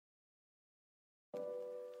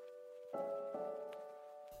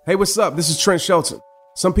Hey, what's up? This is Trent Shelton.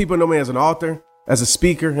 Some people know me as an author, as a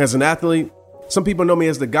speaker, as an athlete. Some people know me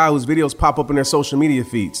as the guy whose videos pop up in their social media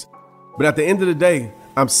feeds. But at the end of the day,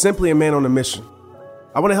 I'm simply a man on a mission.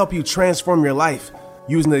 I want to help you transform your life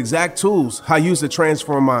using the exact tools I use to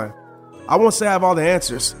transform mine. I won't say I have all the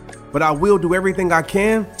answers, but I will do everything I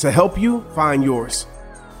can to help you find yours.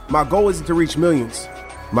 My goal isn't to reach millions.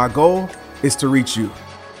 My goal is to reach you.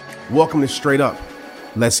 Welcome to Straight Up.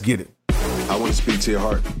 Let's get it. I want to speak to your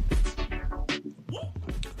heart.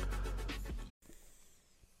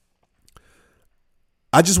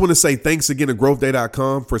 I just want to say thanks again to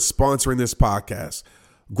GrowthDay.com for sponsoring this podcast.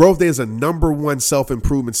 GrowthDay is a #1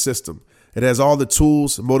 self-improvement system. It has all the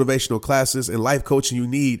tools, motivational classes, and life coaching you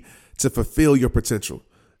need to fulfill your potential.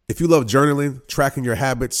 If you love journaling, tracking your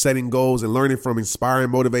habits, setting goals, and learning from inspiring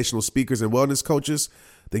motivational speakers and wellness coaches,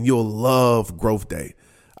 then you'll love GrowthDay.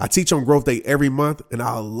 I teach on GrowthDay every month, and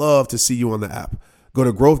I'd love to see you on the app. Go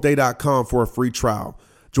to GrowthDay.com for a free trial.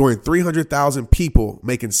 Join 300,000 people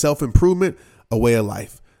making self-improvement a way of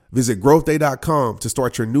life. Visit GrowthDay.com to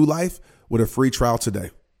start your new life with a free trial today.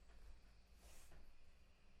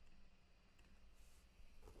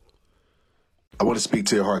 I want to speak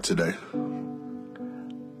to your heart today.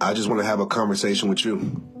 I just want to have a conversation with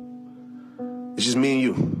you. It's just me and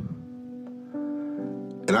you.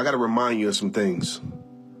 And I got to remind you of some things.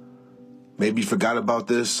 Maybe you forgot about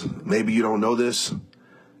this. Maybe you don't know this.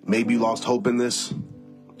 Maybe you lost hope in this.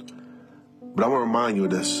 But I want to remind you of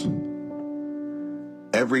this.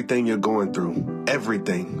 Everything you're going through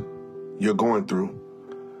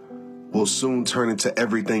will soon turn into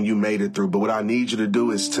everything you made it through. But what I need you to do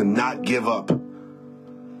is to not give up.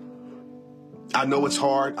 I know it's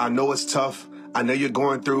hard. I know it's tough. I know you're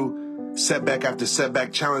going through setback after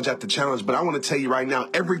setback, challenge after challenge. But I want to tell you right now,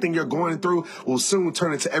 everything you're going through will soon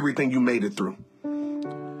turn into everything you made it through.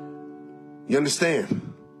 You understand?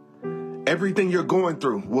 Everything you're going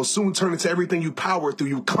through will soon turn into everything you powered through,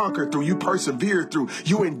 you conquered through, you persevered through,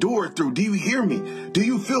 you endured through. Do you hear me? Do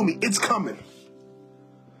you feel me? It's coming.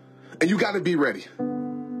 And you got to be ready.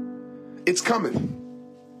 It's coming.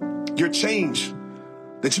 Your change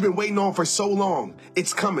that you've been waiting on for so long,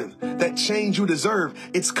 it's coming. That change you deserve,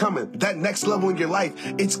 it's coming. That next level in your life,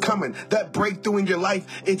 it's coming. That breakthrough in your life,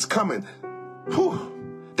 it's coming.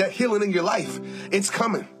 Whew. That healing in your life, it's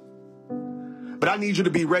coming. But I need you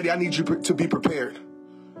to be ready. I need you to be prepared.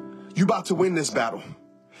 You about to win this battle.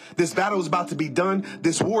 This battle is about to be done.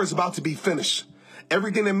 This war is about to be finished.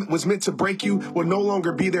 Everything that was meant to break you will no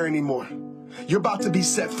longer be there anymore. You're about to be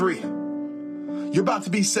set free. You're about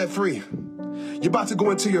to be set free. You're about to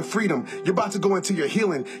go into your freedom. You're about to go into your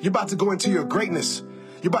healing. You're about to go into your greatness.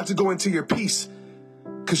 You're about to go into your peace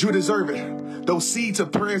because you deserve it. Those seeds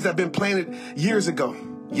of prayers that have been planted years ago,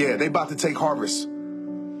 yeah, they about to take harvest.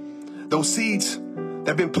 Those seeds that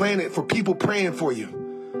have been planted for people praying for you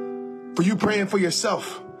praying for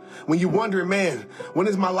yourself. When you're wondering, man, when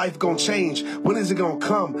is my life going to change? When is it going to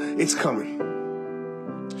come? It's coming.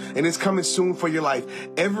 And it's coming soon for your life.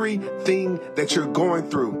 Everything that you're going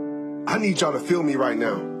through, I need y'all to feel me right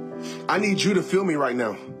now. I need you to feel me right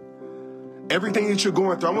now. Everything that you're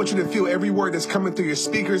going through, I want you to feel every word that's coming through your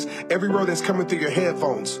speakers, every word that's coming through your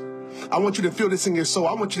headphones. I want you to feel this in your soul.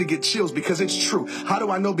 I want you to get chills because it's true. How do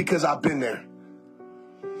I know? Because I've been there.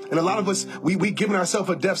 And a lot of us, we giving ourselves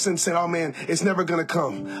a death sentence saying, oh man, it's never going to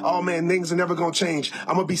come. Oh man, things are never going to change.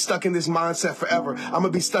 I'm going to be stuck in this mindset forever. I'm going to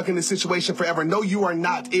be stuck in this situation forever. No, you are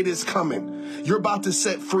not. It is coming. You're about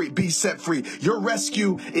to be set free. Your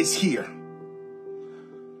rescue is here.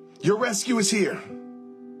 Your rescue is here.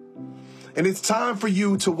 And it's time for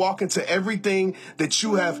you to walk into everything that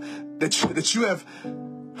you have, that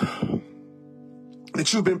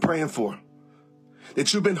you've been praying for,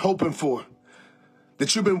 that you've been hoping for,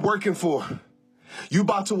 that you've been working for. You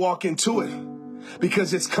about to walk into it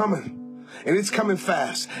because it's coming, and it's coming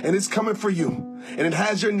fast, and it's coming for you, and it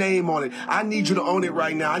has your name on it. I need you to own it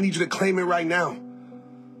right now. I need you to claim it right now.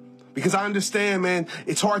 Because I understand, man,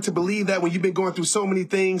 it's hard to believe that when you've been going through so many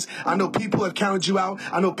things. I know people have counted you out.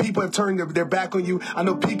 I know people have turned their back on you. I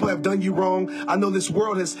know people have done you wrong. I know this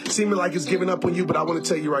world has seemed like it's given up on you, but I want to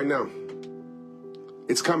tell you right now,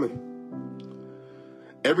 it's coming.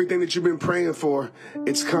 Everything that you've been praying for,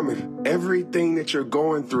 it's coming. Everything that you're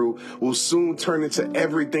going through will soon turn into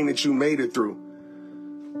everything that you made it through.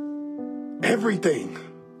 Everything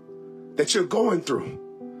that you're going through.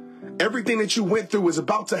 Everything that you went through is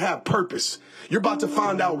about to have purpose. You're about to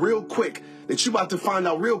find out real quick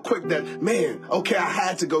that, man, okay, I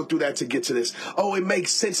had to go through that to get to this. Oh, it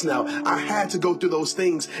makes sense now. I had to go through those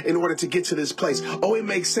things in order to get to this place. Oh, it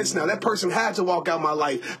makes sense now. That person had to walk out my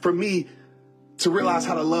life for me to realize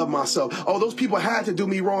how to love myself. Oh, those people had to do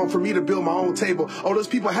me wrong for me to build my own table. Oh, those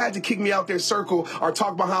people had to kick me out their circle or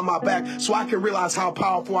talk behind my back so I can realize how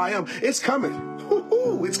powerful I am. It's coming.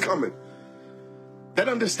 It's coming. That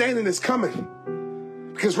understanding is coming.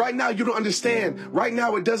 Because right now you don't understand. Right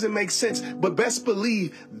now it doesn't make sense. But best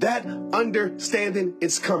believe that understanding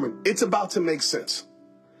is coming. It's about to make sense.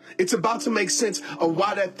 It's about to make sense of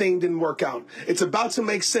why that thing didn't work out. It's about to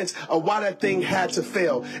make sense of why that thing had to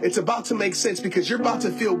fail. It's about to make sense because you're about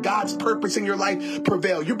to feel God's purpose in your life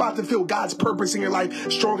prevail. You're about to feel God's purpose in your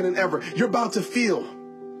life stronger than ever. You're about to feel.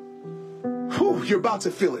 You're about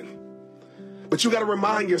to feel it. But you got to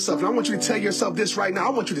remind yourself, and I want you to tell yourself this right now. I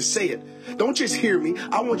want you to say it. Don't just hear me.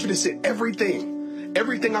 I want you to say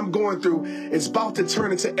everything I'm going through is about to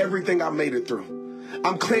turn into everything I made it through.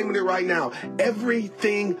 I'm claiming it right now.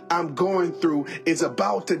 Everything I'm going through is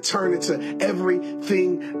about to turn into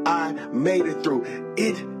everything I made it through.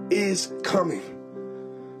 It is coming.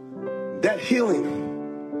 That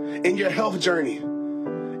healing in your health journey,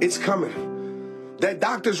 it's coming. That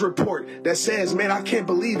doctor's report that says, man, I can't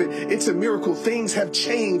believe it. It's a miracle. Things have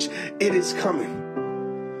changed. It is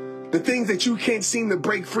coming. The things that you can't seem to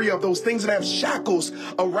break free of, those things that have shackles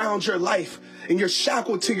around your life, and you're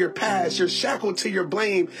shackled to your past, you're shackled to your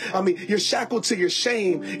blame. You're shackled to your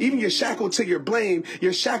shame, even you're shackled to your blame,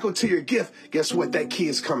 you're shackled to your gift. Guess what? That key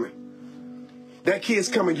is coming. That key is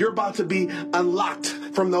coming. You're about to be unlocked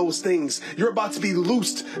from those things. You're about to be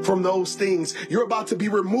loosed from those things. You're about to be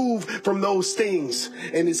removed from those things.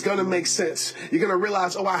 And it's going to make sense. You're going to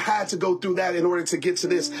realize, oh, I had to go through that in order to get to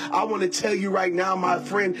this. I want to tell you right now, my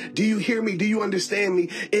friend, do you hear me? Do you understand me?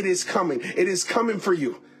 It is coming. It is coming for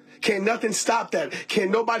you. Can nothing stop that? Can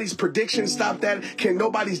nobody's prediction stop that? Can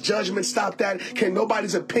nobody's judgment stop that? Can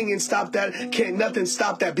nobody's opinion stop that? Can nothing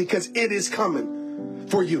stop that? Because it is coming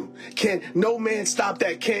for you. Can no man stop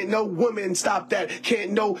that? Can no woman stop that?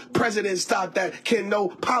 Can no president stop that? Can no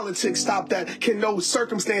politics stop that? Can no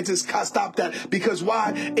circumstances stop that? Because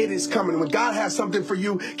why? It is coming. When God has something for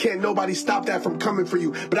you, can't nobody stop that from coming for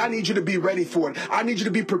you. But I need you to be ready for it. I need you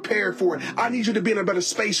to be prepared for it. I need you to be in a better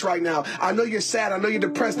space right now. I know you're sad. I know you're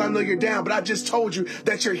depressed. I know you're down. But I just told you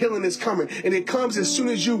that your healing is coming. And it comes as soon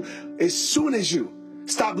as you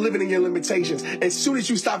stop living in your limitations. As soon as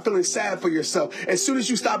you stop feeling sad for yourself. As soon as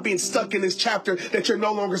you stop being stuck in this chapter that you're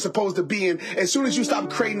no longer supposed to be in. As soon as you stop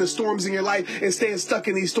creating the storms in your life and staying stuck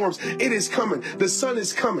in these storms. It is coming. The sun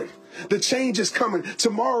is coming. The change is coming.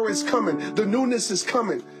 Tomorrow is coming. The newness is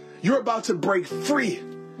coming. You're about to break free.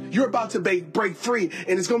 You're about to break free,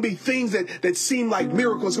 and it's going to be things that seem like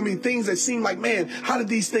miracles. It's going to be things that seem like, man, how did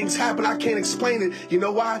these things happen? I can't explain it. You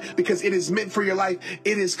know why? Because it is meant for your life.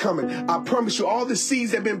 It is coming. I promise you, all the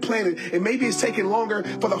seeds that have been planted, and maybe it's taking longer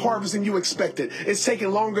for the harvest than you expected. It's taking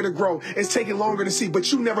longer to grow. It's taking longer to see,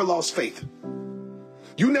 but you never lost faith.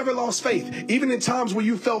 You never lost faith. Even in times where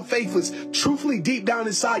you felt faithless, truthfully, deep down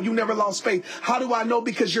inside, you never lost faith. How do I know?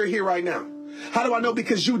 Because you're here right now. How do I know?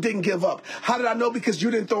 Because you didn't give up. How did I know? Because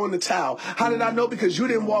you didn't throw in the towel. How did I know? Because you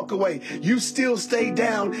didn't walk away. You still stayed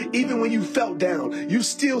down even when you felt down. You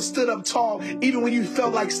still stood up tall even when you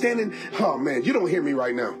felt like standing. Oh man, you don't hear me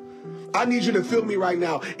right now. I need you to feel me right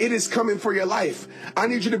now. It is coming for your life. I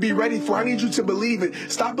need you to be ready for it. I need you to believe it.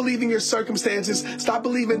 Stop believing your circumstances. Stop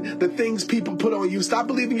believing the things people put on you. Stop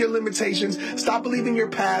believing your limitations. Stop believing your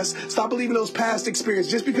past. Stop believing those past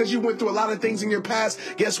experiences. Just because you went through a lot of things in your past,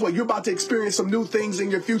 guess what? You're about to experience some new things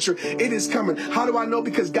in your future. It is coming. How do I know?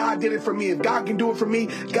 Because God did it for me. If God can do it for me,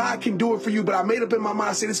 God can do it for you. But I made up in my mind,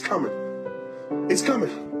 I said, it's coming. It's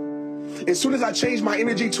coming. As soon as I changed my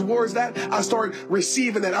energy towards that, I started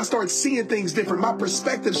receiving that. I started seeing things different. My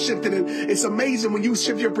perspective shifted, and it's amazing when you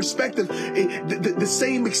shift your perspective. The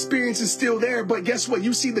same experience is still there, but guess what?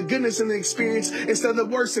 You see the goodness in the experience instead of the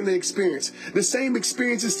worst in the experience. The same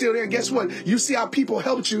experience is still there. Guess what? You see how people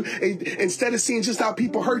helped you instead of seeing just how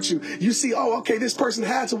people hurt you. You see, oh, okay, this person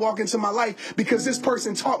had to walk into my life because this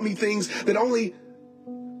person taught me things that only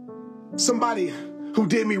somebody who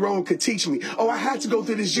did me wrong could teach me. Oh, I had to go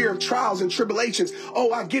through this year of trials and tribulations.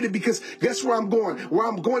 Oh, I get it, because guess where I'm going? Where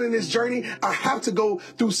I'm going in this journey, I have to go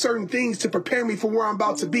through certain things to prepare me for where I'm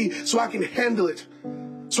about to be so I can handle it.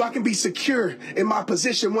 So I can be secure in my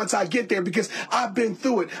position once I get there, because I've been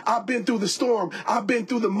through it. I've been through the storm. I've been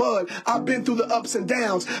through the mud. I've been through the ups and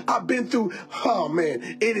downs. I've been through, oh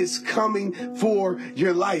man, it is coming for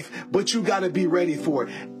your life, but you got to be ready for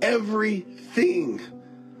it. Everything.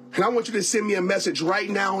 And I want you to send me a message right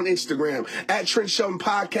now on Instagram at Trent Shelton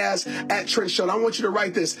Podcast, at Trent Shelton. I want you to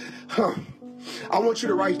write this. I want you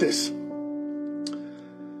to write this.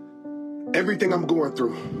 Everything I'm going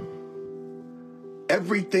through.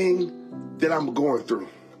 Everything that I'm going through.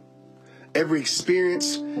 every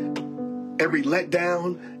experience, every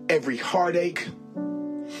letdown, every heartache,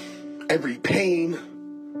 every pain,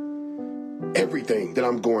 everything that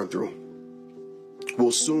I'm going through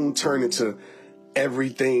will soon turn into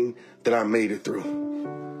everything that I made it through.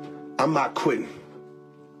 I'm not quitting.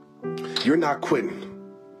 You're not quitting.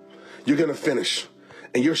 You're going to finish.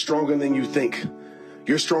 And you're stronger than you think.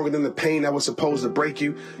 You're stronger than the pain that was supposed to break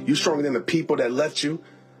you. You're stronger than the people that left you.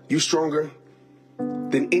 You're stronger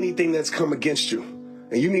than anything that's come against you.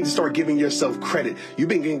 And you need to start giving yourself credit. You've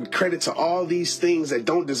been giving credit to all these things that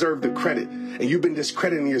don't deserve the credit. And you've been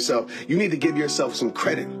discrediting yourself. You need to give yourself some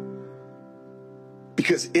credit.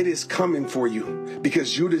 Because it is coming for you.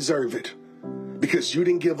 Because you deserve it. Because you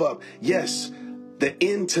didn't give up. Yes, the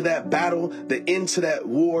end to that battle, the end to that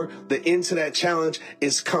war, the end to that challenge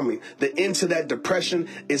is coming. The end to that depression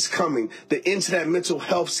is coming. The end to that mental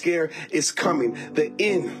health scare is coming. The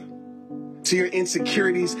end to your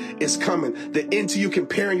insecurities is coming. The end to you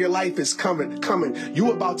comparing your life is coming.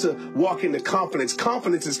 You about to walk into confidence.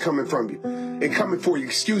 Confidence is coming from you and coming for you.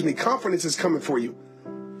 Confidence is coming for you.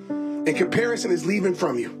 And comparison is leaving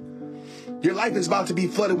from you. Your life is about to be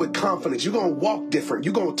flooded with confidence. You're going to walk different.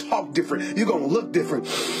 You're going to talk different. You're going to look different.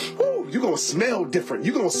 Woo, you're going to smell different.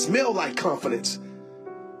 You're going to smell like confidence.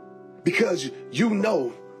 Because you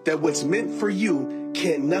know that what's meant for you,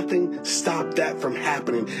 can't nothing stop that from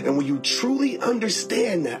happening. And when you truly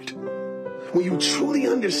understand that, when you truly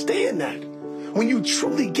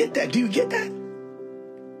get that, do you get that?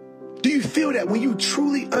 Do you feel that? When you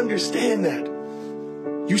truly understand that,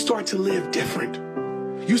 you start to live different.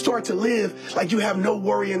 You start to live like you have no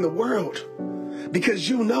worry in the world because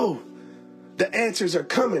you know the answers are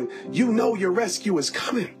coming. You know your rescue is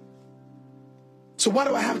coming. So why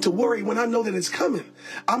do I have to worry when I know that it's coming?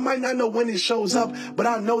 I might not know when it shows up, but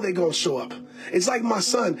I know they're going to show up. It's like my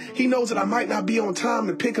son. He knows that I might not be on time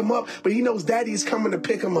to pick him up, but he knows daddy is coming to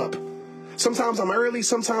pick him up. Sometimes I'm early,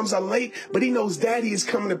 sometimes I'm late, but he knows daddy is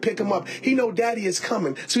coming to pick him up. He knows daddy is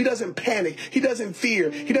coming, so he doesn't panic. He doesn't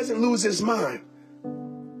fear. He doesn't lose his mind.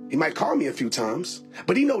 He might call me a few times,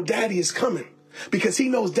 but he knows daddy is coming because he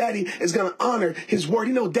knows daddy is going to honor his word.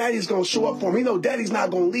 He knows daddy is going to show up for him. He knows daddy's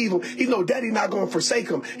not going to leave him. He knows daddy's not going to forsake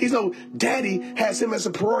him. He knows daddy has him as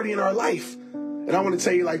a priority in our life. And I want to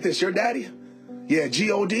tell you like this, your daddy, yeah,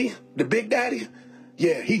 G-O-D, the big daddy,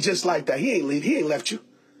 yeah, he just like that. He ain't left you.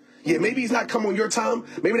 Yeah, maybe he's not come on your time.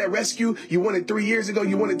 Maybe that rescue you wanted 3 years ago,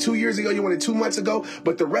 you wanted 2 years ago, you wanted 2 months ago.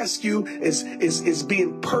 But the rescue is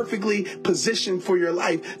being perfectly positioned for your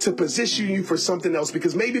life to position you for something else.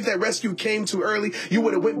 Because maybe if that rescue came too early, you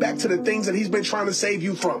would have went back to the things that he's been trying to save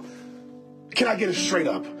you from. Can I get it straight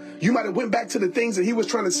up? You might have went back to the things that he was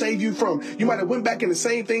trying to save you from. You might have went back in the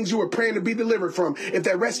same things you were praying to be delivered from if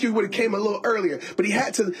that rescue would have came a little earlier. But he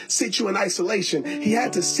had to sit you in isolation. He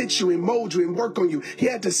had to sit you and mold you and work on you. He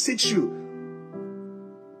had to sit you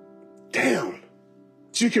down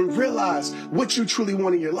so you can realize what you truly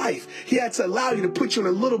want in your life. He had to allow you to put you in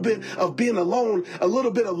a little bit of being alone, a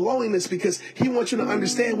little bit of loneliness because he wants you to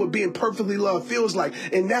understand what being perfectly loved feels like.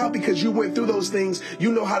 And now because you went through those things,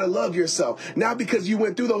 you know how to love yourself. Now because you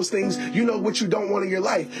went through those things, you know what you don't want in your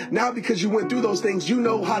life. Now because you went through those things, you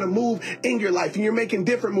know how to move in your life. And you're making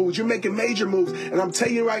different moves. You're making major moves. And I'm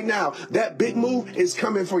telling you right now, that big move is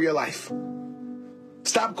coming for your life.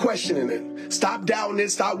 Stop questioning it. Stop doubting it.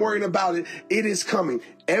 Stop worrying about it. It is coming.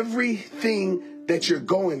 Everything that you're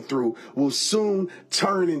going through will soon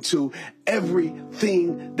turn into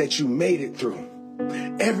everything that you made it through.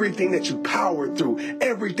 Everything that you powered through.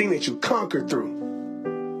 Everything that you conquered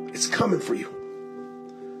through. It's coming for you.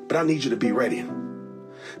 But I need you to be ready.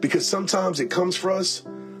 Because sometimes it comes for us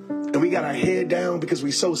and we got our head down because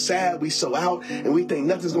we're so sad, we so out, and we think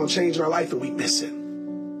nothing's going to change in our life and we miss it.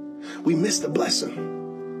 We miss the blessing.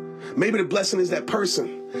 Maybe the blessing is that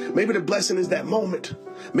person. Maybe the blessing is that moment.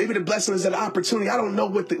 Maybe the blessing is that opportunity. I don't know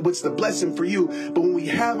what's the blessing for you. But when we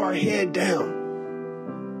have our head down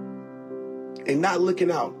and not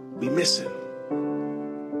looking out, we miss it.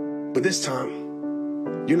 But this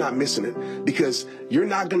time, you're not missing it because you're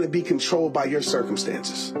not going to be controlled by your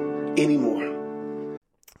circumstances anymore.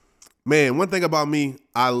 Man, one thing about me,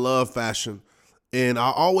 I love fashion. And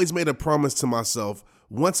I always made a promise to myself.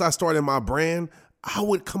 Once I started my brand, I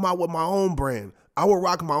would come out with my own brand. I would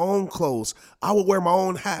rock my own clothes. I would wear my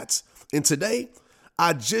own hats. And today,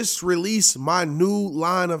 I just released my new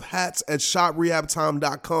line of hats at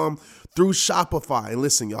shoprehabtime.com through Shopify. And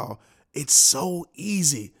listen, y'all, it's so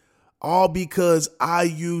easy. All because I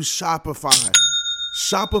use Shopify.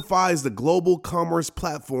 Shopify is the global commerce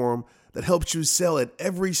platform that helps you sell at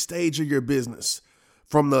every stage of your business.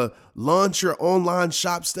 From the launch your online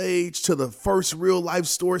shop stage to the first real life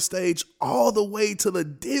store stage, all the way to the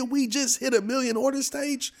did we just hit 1 million order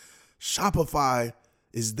stage, Shopify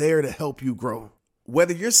is there to help you grow.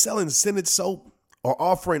 Whether you're selling scented soap or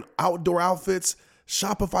offering outdoor outfits,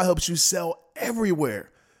 Shopify helps you sell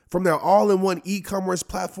everywhere. From their all-in-one e-commerce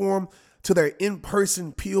platform to their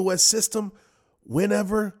in-person POS system,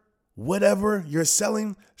 whenever, whatever you're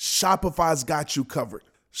selling, Shopify's got you covered.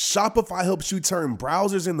 Shopify helps you turn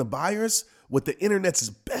browsers into buyers with the internet's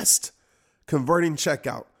best converting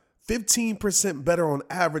checkout. 15% better on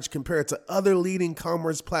average compared to other leading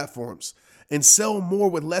commerce platforms. And sell more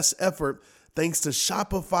with less effort thanks to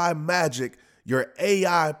Shopify Magic, your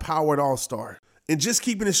AI-powered all-star. And just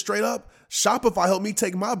keeping it straight up, Shopify helped me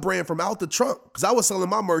take my brand from out the trunk, because I was selling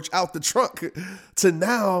my merch out the trunk, to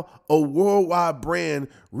now a worldwide brand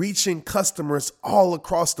reaching customers all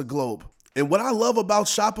across the globe. And what I love about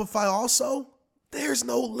Shopify also, there's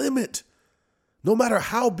no limit. No matter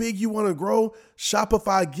how big you want to grow,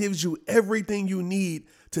 Shopify gives you everything you need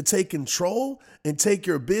to take control and take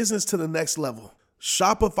your business to the next level.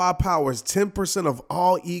 Shopify powers 10% of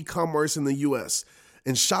all e-commerce in the US,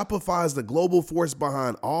 and Shopify is the global force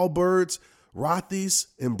behind Allbirds, Rothy's,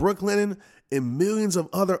 and Brooklinen, and millions of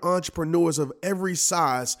other entrepreneurs of every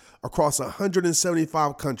size across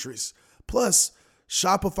 175 countries. Plus,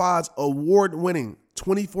 Shopify's award-winning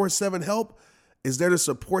 24/7 help is there to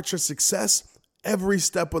support your success every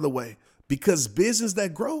step of the way. Because business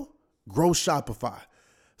that grow Shopify.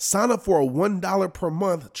 Sign up for a $1 per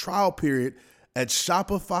month trial period at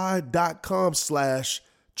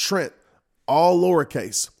shopify.com/Trent, all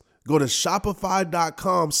lowercase. Go to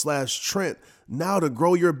shopify.com/Trent now to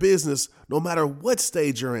grow your business no matter what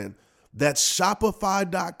stage you're in. That's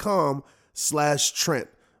shopify.com/Trent.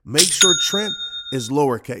 Make sure Trent is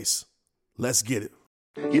lowercase. Let's get it.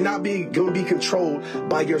 You're not going to be controlled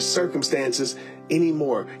by your circumstances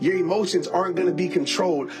anymore. Your emotions aren't going to be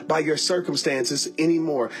controlled by your circumstances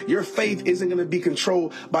anymore. Your faith isn't going to be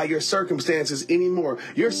controlled by your circumstances anymore.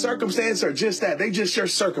 Your circumstances are just that. They just your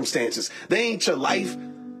circumstances. They ain't your life.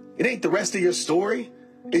 It ain't the rest of your story.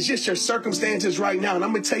 It's just your circumstances right now. And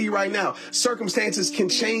I'm going to tell you right now, circumstances can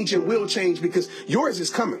change and will change because yours is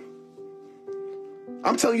coming.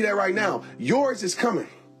 I'm telling you that right now. Yours is coming.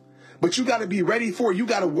 But you got to be ready for it. You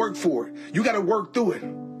got to work for it. You got to work through it.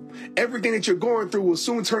 Everything that you're going through will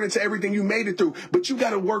soon turn into everything you made it through. But you got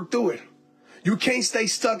to work through it. You can't stay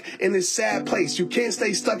stuck in this sad place. You can't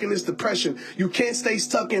stay stuck in this depression. You can't stay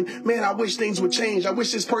stuck in, man, I wish things would change. I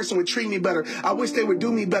wish this person would treat me better. I wish they would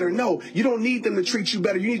do me better. No, you don't need them to treat you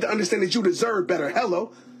better. You need to understand that you deserve better.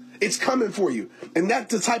 Hello. It's coming for you. And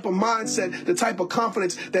that's the type of mindset, the type of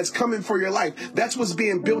confidence that's coming for your life. That's what's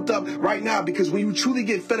being built up right now, because when you truly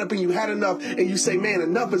get fed up and you had enough and you say, man,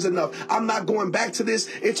 enough is enough. I'm not going back to this.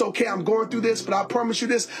 It's okay. I'm going through this, but I promise you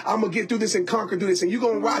this, I'm going to get through this and conquer through this. And you're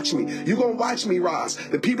going to watch me. You're going to watch me rise.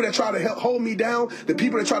 The people that try to hold me down, the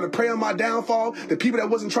people that try to pray on my downfall, the people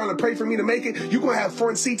that wasn't trying to pray for me to make it, you're going to have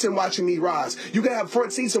front seats in watching me rise. You're going to have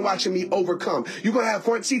front seats in watching me overcome. You're going to have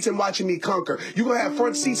front seats in watching me conquer. You're going to have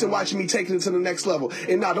front seats in watching me take it to the next level.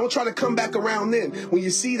 And now don't try to come back around then when you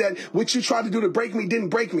see that what you tried to do to break me didn't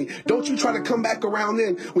break me. Don't you try to come back around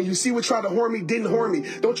then when you see what tried to harm me didn't harm me.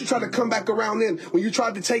 Don't you try to come back around then when you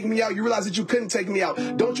tried to take me out, you realize that you couldn't take me out.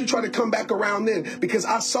 Don't you try to come back around then, because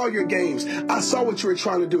I saw your games. I saw what you were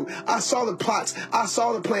trying to do. I saw the plots. I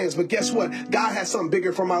saw the plans. But guess what? God has something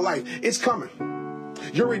bigger for my life. It's coming.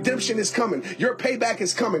 Your redemption is coming. Your payback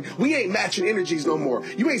is coming. We ain't matching energies no more.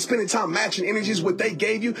 You ain't spending time matching energies what they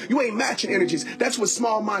gave you. You ain't matching energies. That's what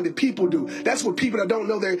small-minded people do. That's what people that don't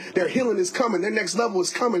know their healing is coming. Their next level is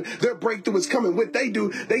coming. Their breakthrough is coming. What they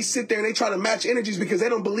do, they sit there and they try to match energies because they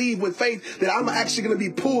don't believe with faith that I'm actually going to be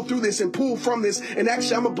pulled through this and pulled from this. And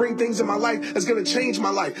actually, I'm going to bring things in my life that's going to change my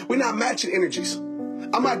life. We're not matching energies.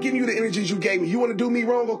 I'm not giving you the energies you gave me. You want to do me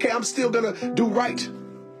wrong? Okay, I'm still going to do right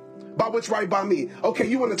by what's right by me. Okay,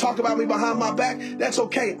 you want to talk about me behind my back? That's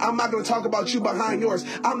okay. I'm not going to talk about you behind yours.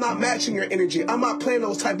 I'm not matching your energy. I'm not playing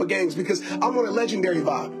those type of games because I'm on a legendary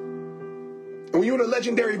vibe. And when you're on a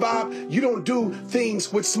legendary vibe, you don't do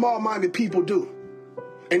things what small-minded people do.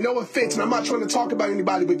 And no offense, and I'm not trying to talk about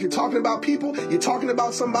anybody, but if you're talking about people, you're talking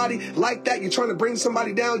about somebody like that, you're trying to bring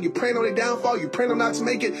somebody down, you're praying on their downfall, you're praying on not to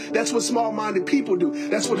make it, that's what small-minded people do.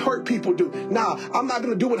 That's what hurt people do. Nah, I'm not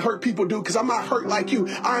going to do what hurt people do because I'm not hurt like you.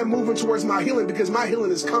 I am moving towards my healing because my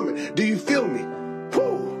healing is coming. Do you feel me?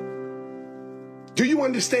 Whew. Do you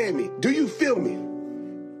understand me? Do you feel me?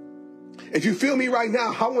 If you feel me right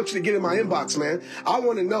now, I want you to get in my inbox, man. I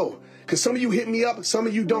want to know. Because some of you hit me up, some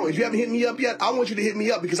of you don't. If you haven't hit me up yet, I want you to hit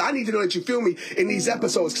me up because I need to know that you feel me in these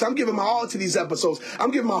episodes. Because I'm giving my all to these episodes.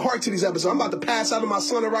 I'm giving my heart to these episodes. I'm about to pass out of my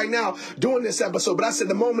sauna right now doing this episode. But I said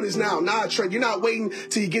the moment is now. Nah, Trent, you're not waiting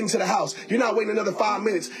till you get into the house. You're not waiting another 5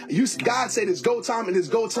 minutes. God said it's go time, and it's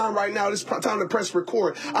go time right now. It's time to press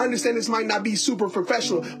record. I understand this might not be super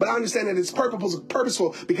professional, but I understand that it's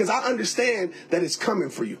purposeful because I understand that it's coming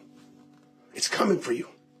for you. It's coming for you.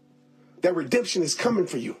 That redemption is coming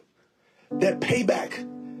for you. That payback,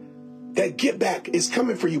 that get back is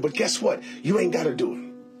coming for you. But guess what? You ain't got to do it.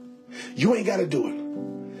 You ain't got to do it.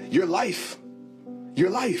 Your life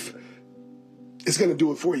is going to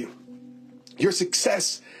do it for you. Your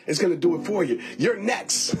success is going to do it for you. Your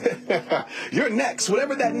next,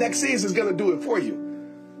 whatever that next is going to do it for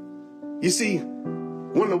you. You see,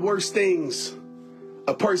 one of the worst things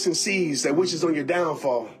a person sees that wishes on your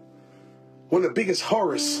downfall, one of the biggest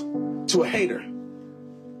horrors to a hater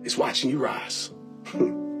is watching you rise.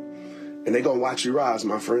 And they're going to watch you rise,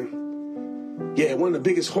 my friend. Yeah, one of the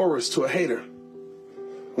biggest horrors to a hater,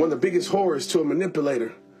 one of the biggest horrors to a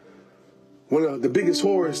manipulator, one of the biggest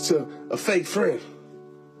horrors to a fake friend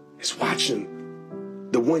is watching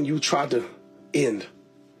the one you tried to end,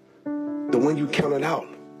 the one you counted out,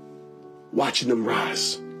 watching them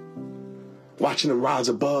rise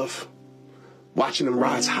above, watching them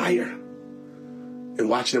rise higher, and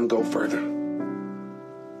watching them go further.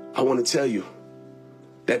 I want to tell you,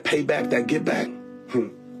 that payback, that get back,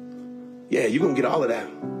 yeah, you're going to get all of that.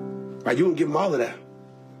 Right? You're going to give them all of that.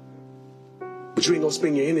 But you ain't going to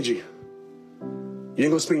spend your energy. You ain't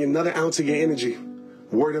going to spend another ounce of your energy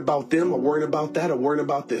worried about them or worrying about that or worrying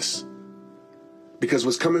about this. Because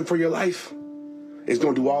what's coming for your life is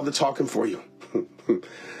going to do all the talking for you.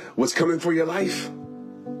 What's coming for your life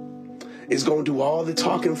is going to do all the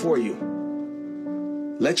talking for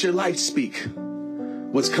you. Let your life speak.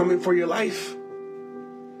 What's coming for your life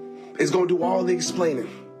is going to do all the explaining.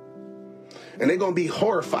 And they're going to be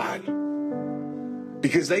horrified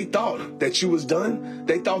because they thought that you was done.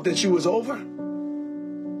 They thought that you was over.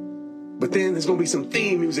 But then there's going to be some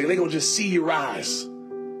theme music. They're going to just see you rise.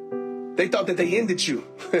 They thought that they ended you.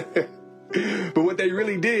 But what they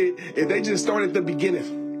really did is they just started the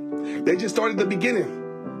beginning. They just started the beginning.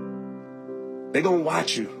 They're going to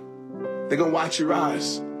watch you. They're going to watch you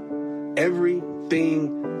rise.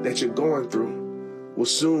 Everything that you're going through will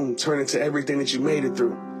soon turn into everything that you made it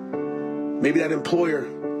through. Maybe that employer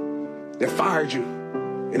that fired you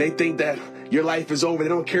and they think that your life is over. They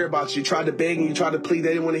don't care about you. You tried to beg and you tried to plead. They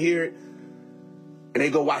didn't want to hear it. And they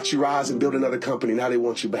go watch you rise and build another company. Now they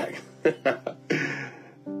want you back.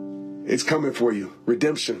 It's coming for you.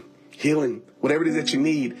 Redemption, healing, whatever it is that you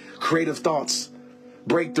need, creative thoughts,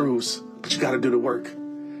 breakthroughs. But you got to do the work.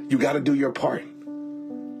 You got to do your part.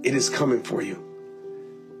 It is coming for you.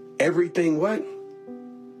 Everything what?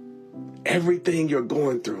 Everything you're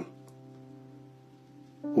going through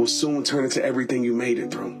will soon turn into everything you made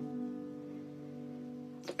it through.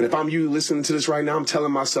 And if I'm you listening to this right now, I'm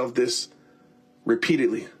telling myself this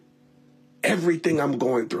repeatedly. Everything I'm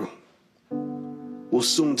going through will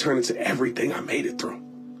soon turn into everything I made it through.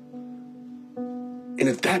 And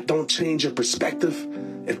if that don't change your perspective,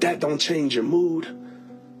 if that don't change your mood,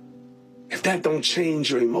 if that don't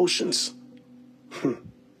change your emotions,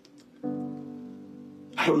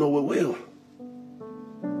 I don't know what will.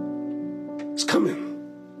 It's coming.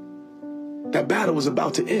 That battle is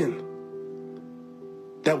about to end.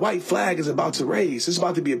 That white flag is about to raise. It's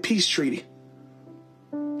about to be a peace treaty.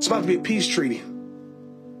 It's about to be a peace treaty.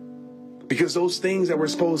 Because those things that were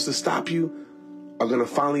supposed to stop you are going to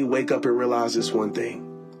finally wake up and realize this one thing.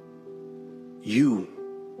 You,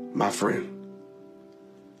 my friend,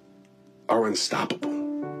 are unstoppable.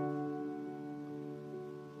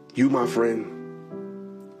 You, my friend,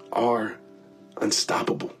 are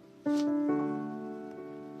unstoppable.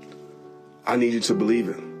 I need you to believe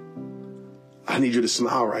it. I need you to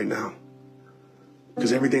smile right now.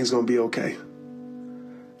 Because everything's going to be okay.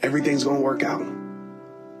 Everything's going to work out.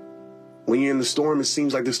 When you're in the storm, it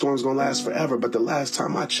seems like the storm's going to last forever. But the last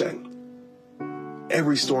time I checked,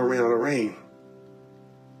 every storm ran out of rain.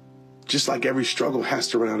 Just like every struggle has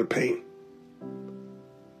to run out of pain.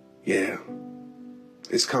 Yeah,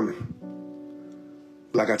 it's coming.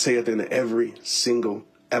 Like I tell you at the end of every single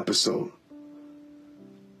episode,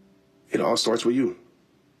 it all starts with you.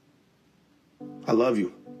 I love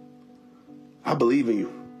you. I believe in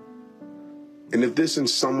you. And if this in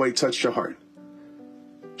some way touched your heart,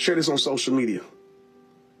 share this on social media.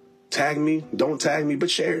 Tag me, don't tag me,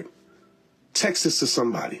 but share it. Text this to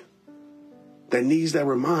somebody that needs that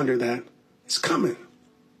reminder that it's coming.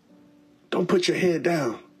 Don't put your head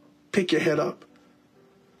down. Pick your head up.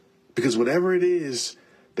 Because whatever it is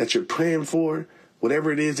that you're praying for,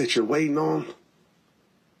 whatever it is that you're waiting on,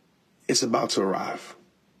 it's about to arrive.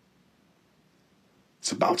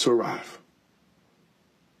 It's about to arrive.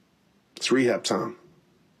 It's rehab time.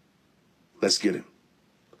 Let's get it.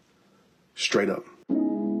 Straight up. Yeah. You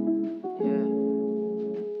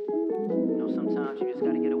know, sometimes you just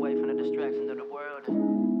gotta get away from the distractions of the world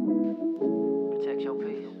and protect your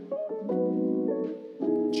peace.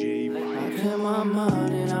 I clear my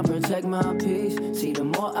mind and I protect my peace. See, the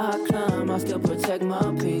more I climb, I still protect my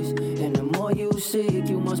peace. And the more you seek,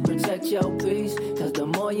 you must protect your peace. Cause the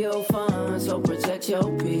more you'll find, so protect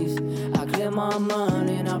your peace. I clear my mind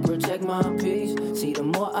and I protect my peace. See, the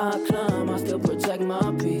more I climb, I still protect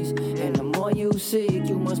my peace. And the more you seek,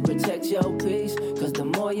 you must protect your peace. Cause the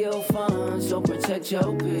more you'll find, so protect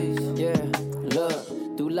your peace. Yeah, look,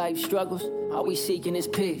 through life struggles, all we seeking is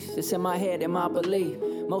peace. It's in my head and my belief.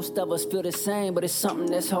 Most of us feel the same, but it's something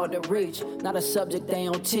that's hard to reach. Not a subject they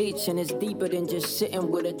don't teach, and it's deeper than just sitting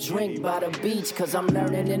with a drink by the beach. Cause I'm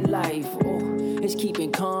learning in life, it's keeping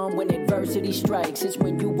calm when adversity strikes. It's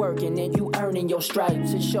when you working and you earning your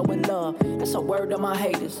stripes. It's showing love, that's a word of my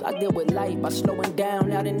haters. I deal with life by slowing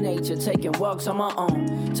down out in nature, taking walks on my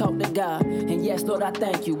own. Talk to God, and yes, Lord, I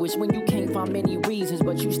thank you. It's when you can't find many reasons,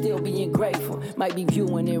 but you still being grateful. Might be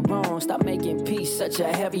viewing it wrong, stop making peace such a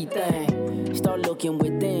heavy thing. Start looking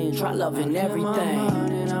within, try loving everything. My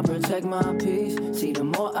mind and I protect my peace. See, the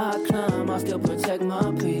more I climb, I still protect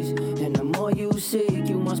my peace. And the more you seek,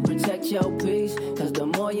 you must protect your peace. Cause the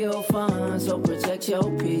more you'll find, so protect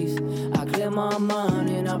your peace. I clear my mind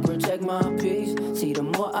and I protect my peace. See, the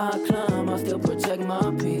more I climb, I still protect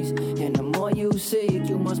my peace. And the more you seek,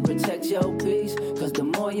 you must protect your peace. Cause the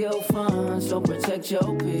more you'll find, so protect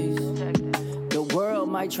your peace. The world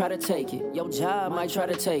might try to take it, your job might try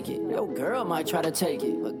to take it, your girl might try to take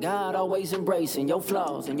it, but God always embracing your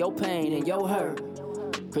flaws and your pain and your hurt.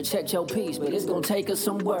 Protect your peace, but it's gonna take us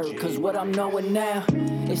some work. Cause what I'm knowing now,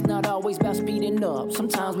 it's not always about speeding up.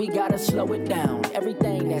 Sometimes we gotta slow it down.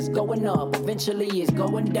 Everything that's going up eventually is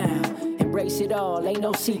going down. Embrace it all, ain't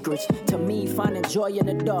no secrets. To me, finding joy in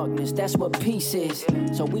the darkness, that's what peace is.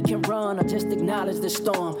 So we can run or just acknowledge the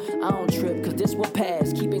storm. I don't trip, cause this will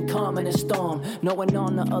pass, keeping calm in the storm. Knowing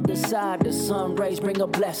on the other side, the sun rays bring a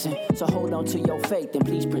blessing. So hold on to your faith and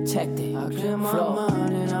please protect it. I clear my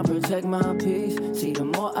mind and I protect my peace. See, the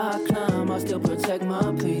more I climb, I still protect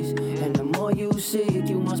my peace. And the more you seek,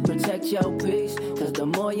 you must protect your peace. Cause the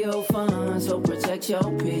more you'll find, so protect your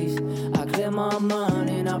peace. I clear my mind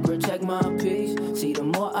and I protect my peace. See, the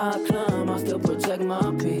more I climb, I still protect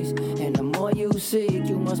my peace. And the more you seek,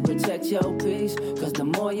 you must protect your peace. Cause the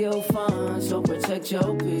more you'll find, so protect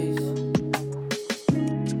your peace.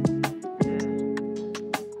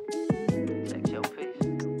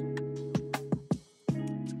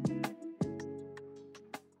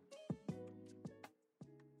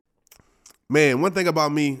 Man, one thing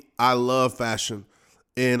about me, I love fashion.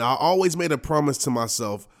 And I always made a promise to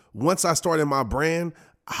myself, once I started my brand,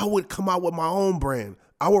 I would come out with my own brand.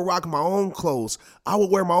 I would rock my own clothes. I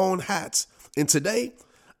would wear my own hats. And today,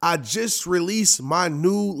 I just released my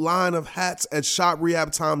new line of hats at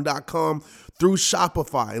shoprehabtime.com through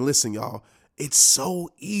Shopify. And listen, y'all, it's so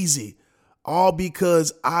easy. All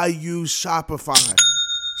because I use Shopify.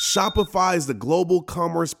 Shopify is the global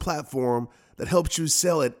commerce platform that helps you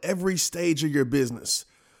sell at every stage of your business.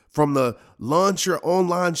 From the launch your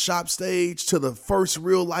online shop stage to the first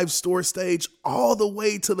real life store stage, all the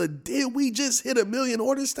way to the did we just hit 1 million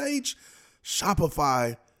order stage?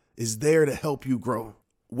 Shopify is there to help you grow.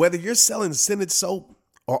 Whether you're selling scented soap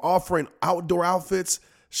or offering outdoor outfits,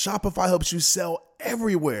 Shopify helps you sell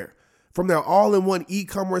everywhere. From their all-in-one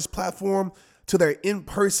e-commerce platform to their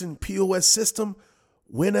in-person POS system,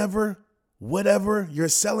 whenever, whatever you're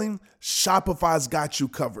selling, Shopify's got you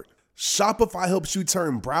covered. Shopify helps you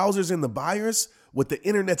turn browsers into buyers with the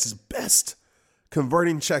internet's best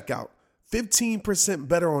converting checkout. 15%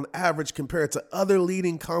 better on average compared to other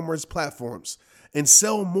leading commerce platforms. And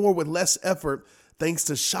sell more with less effort thanks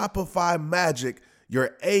to Shopify Magic,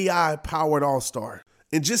 your AI-powered all-star.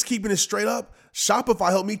 And just keeping it straight up, Shopify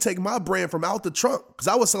helped me take my brand from out the trunk, because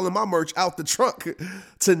I was selling my merch out the trunk,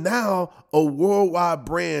 to now a worldwide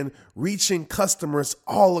brand reaching customers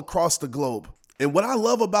all across the globe. And what I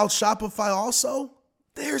love about Shopify also,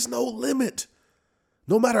 there's no limit.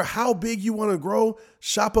 No matter how big you want to grow,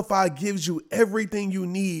 Shopify gives you everything you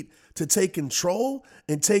need to take control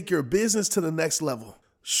and take your business to the next level.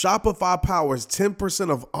 Shopify powers 10%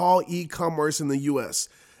 of all e-commerce in the US.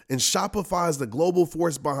 And Shopify is the global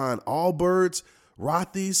force behind Allbirds,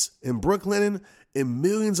 Rothy's, and Brooklinen, and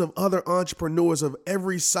millions of other entrepreneurs of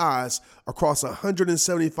every size across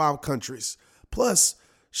 175 countries. Plus,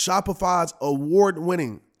 Shopify's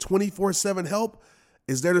award-winning 24/7 help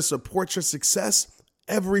is there to support your success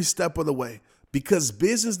every step of the way. Because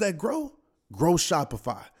business that grow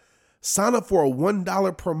Shopify. Sign up for a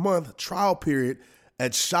 $1 per month trial period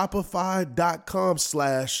at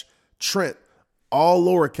shopify.com/Trent, all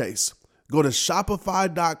lowercase. Go to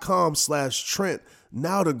shopify.com/Trent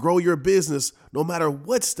now to grow your business no matter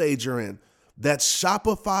what stage you're in. That's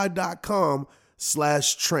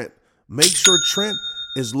shopify.com/Trent. Make sure Trent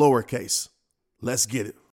is lowercase. Let's get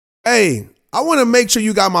it. Hey, I want to make sure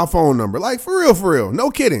you got my phone number. Like, for real. No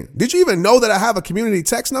kidding. Did you even know that I have a community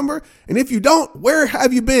text number? And if you don't, where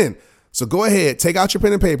have you been? So go ahead, take out your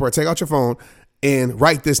pen and paper, or take out your phone and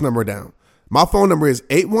write this number down. My phone number is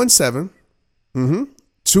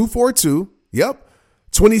 817-242,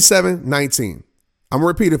 2719. I'm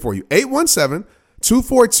going to repeat it for you.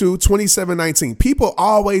 817-242-2719. People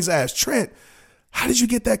always ask, Trent, how did you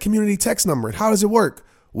get that community text number? And how does it work?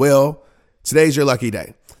 Well, today's your lucky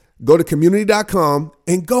day. Go to community.com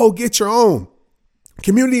and go get your own.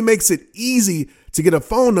 Community makes it easy to get a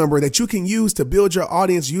phone number that you can use to build your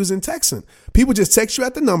audience using texting. People just text you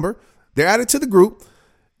at the number, they're added to the group,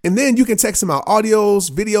 and then you can text them out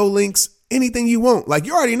audios, video links, anything you want. Like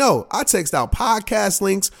you already know, I text out podcast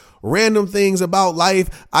links, random things about life.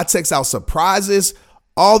 I text out surprises,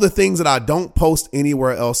 all the things that I don't post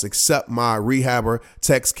anywhere else except my Rehabber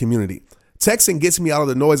text community. Texting gets me out of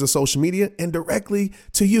the noise of social media and directly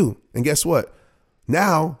to you. And guess what?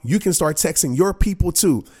 Now you can start texting your people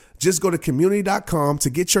too. Just go to community.com to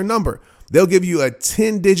get your number. They'll give you a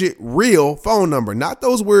 10-digit real phone number, not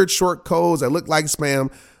those weird short codes that look like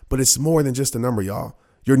spam, but it's more than just a number, y'all.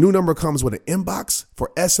 Your new number comes with an inbox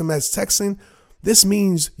for SMS texting. This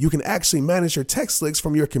means you can actually manage your text lists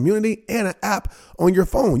from your community and an app on your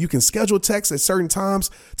phone. You can schedule texts at certain times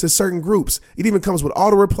to certain groups. It even comes with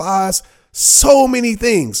auto replies, so many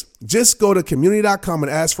things. Just go to community.com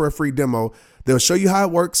and ask for a free demo. They'll show you how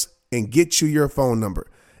it works and get you your phone number.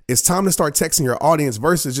 It's time to start texting your audience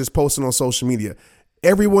versus just posting on social media.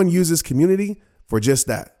 Everyone uses community for just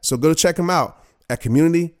that. So go to check them out at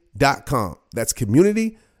community.com. That's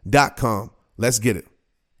community.com. Let's get it.